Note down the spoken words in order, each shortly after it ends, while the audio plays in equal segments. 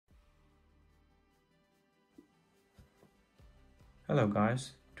Hello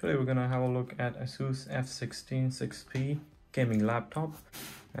guys, today we're gonna have a look at Asus F516P gaming laptop,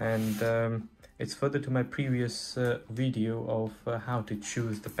 and it's further to my previous video of how to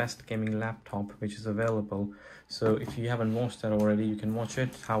choose the best gaming laptop which is available. So if you haven't watched that already, you can watch it,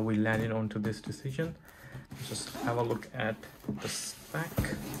 how we landed onto this decision. Just have a look at the spec.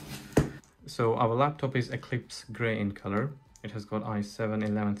 So our laptop is Eclipse Grey in color. It has got i7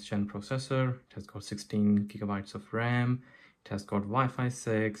 11th gen processor, it has got 16 gigabytes of RAM, it has got Wi-Fi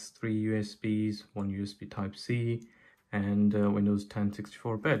 6, 3 USBs, 1 USB Type-C, and Windows 10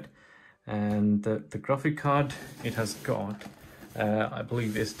 64-bit. And the graphic card it has got, I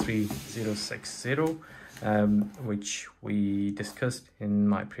believe, is 3060, which we discussed in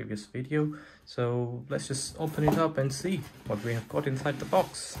my previous video. So let's just open it up and see what we have got inside the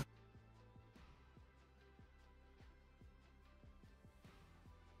box.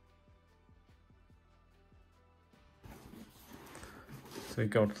 So we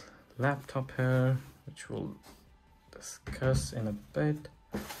got laptop here, which we'll discuss in a bit.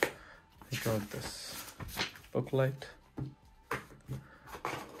 We got this booklet,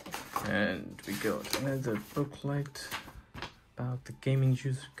 and we got another booklet about the gaming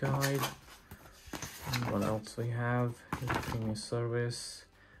user guide. And what else we have? Premium service,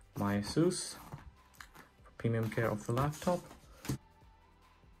 my Asus, for premium care of the laptop.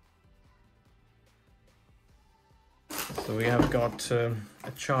 So we have got a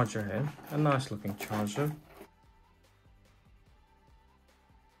charger here, a nice looking charger,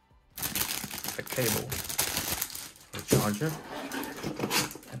 a cable for the charger,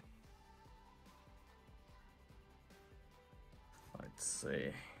 let's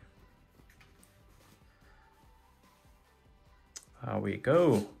see, there we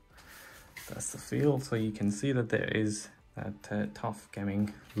go, that's the feel. So you can see that there is that TUF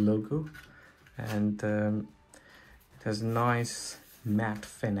Gaming logo, and it has a nice matte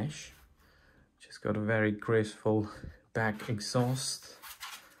finish, which has got a very graceful back exhaust.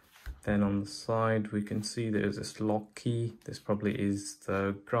 Then on the side we can see there's this lock key. This probably is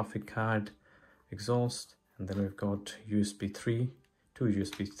the graphic card exhaust. And then we've got USB 3, two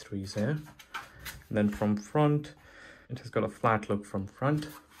USB 3s here. And then from front, it has got a flat look from front.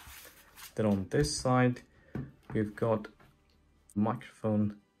 Then on this side, we've got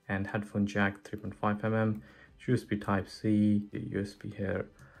microphone and headphone jack 3.5mm. USB Type-C, USB here,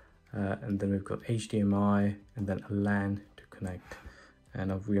 and then we've got HDMI and then a LAN to connect,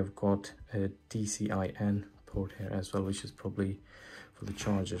 and we have got a DCIN port here as well, which is probably for the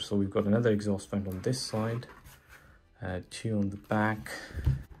charger. So we've got another exhaust vent on this side, two on the back,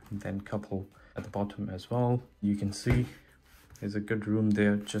 and then a couple at the bottom as well. You can see there's a good room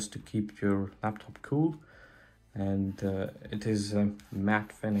there just to keep your laptop cool, and it is a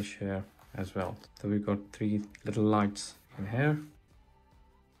matte finish here as well. So we've got three little lights in here.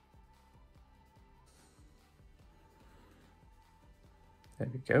 There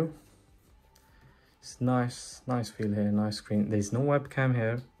we go. It's nice feel here, nice screen. There's no webcam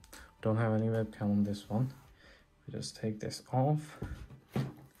here. Don't have any webcam on this one. We just take this off.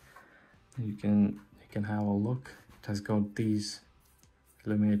 You can have a look. It has got these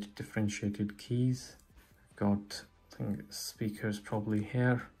illuminated differentiated keys. Got, I think, speakers probably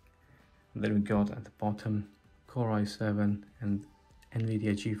here. And then we got at the bottom Core i7 and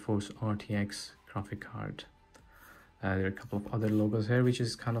Nvidia GeForce RTX graphic card. There are a couple of other logos here, which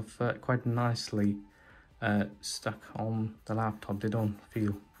is kind of quite nicely stuck on the laptop. They don't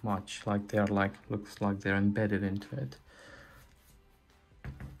feel much like they are looks like they're embedded into it.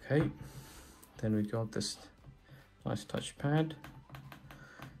 Okay, then we got this nice touchpad,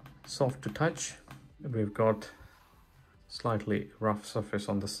 soft to touch. We've got slightly rough surface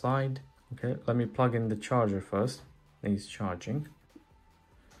on the side. Okay, let me plug in the charger first. Needs charging.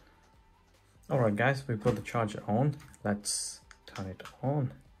 Alright guys, we've got the charger on. Let's turn it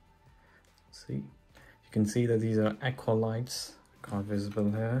on. See, you can see that these are aqua lights, quite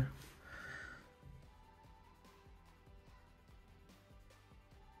visible here.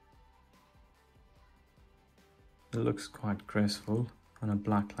 It looks quite graceful on a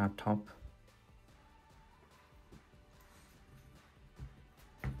black laptop.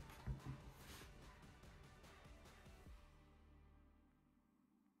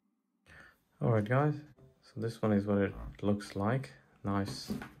 Alright guys, so this one is what it looks like.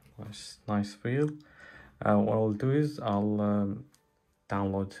 Nice feel. What I'll do is I'll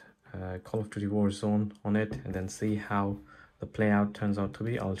download Call of Duty Warzone on it and then see how the playout turns out to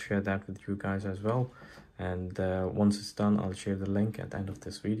be. I'll share that with you guys as well, and once it's done I'll share the link at the end of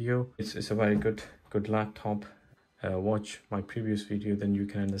this video. It's a very good laptop. watch my previous video, then you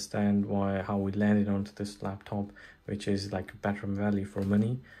can understand how we landed onto this laptop, which is like a better value for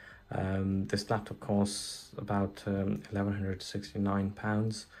money. This laptop costs about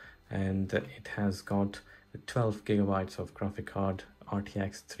 £1,169, and it has got 12 gigabytes of graphic card,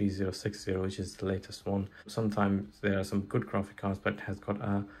 RTX 3060, which is the latest one. Sometimes there are some good graphic cards, but it has got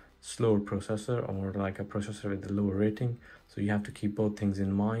a slower processor, or like a processor with a lower rating, so you have to keep both things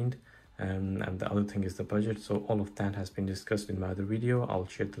in mind. And the other thing is the budget. So all of that has been discussed in my other video. I'll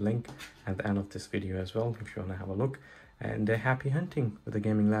share the link at the end of this video as well if you want to have a look. And happy hunting with a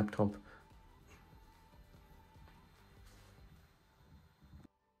gaming laptop.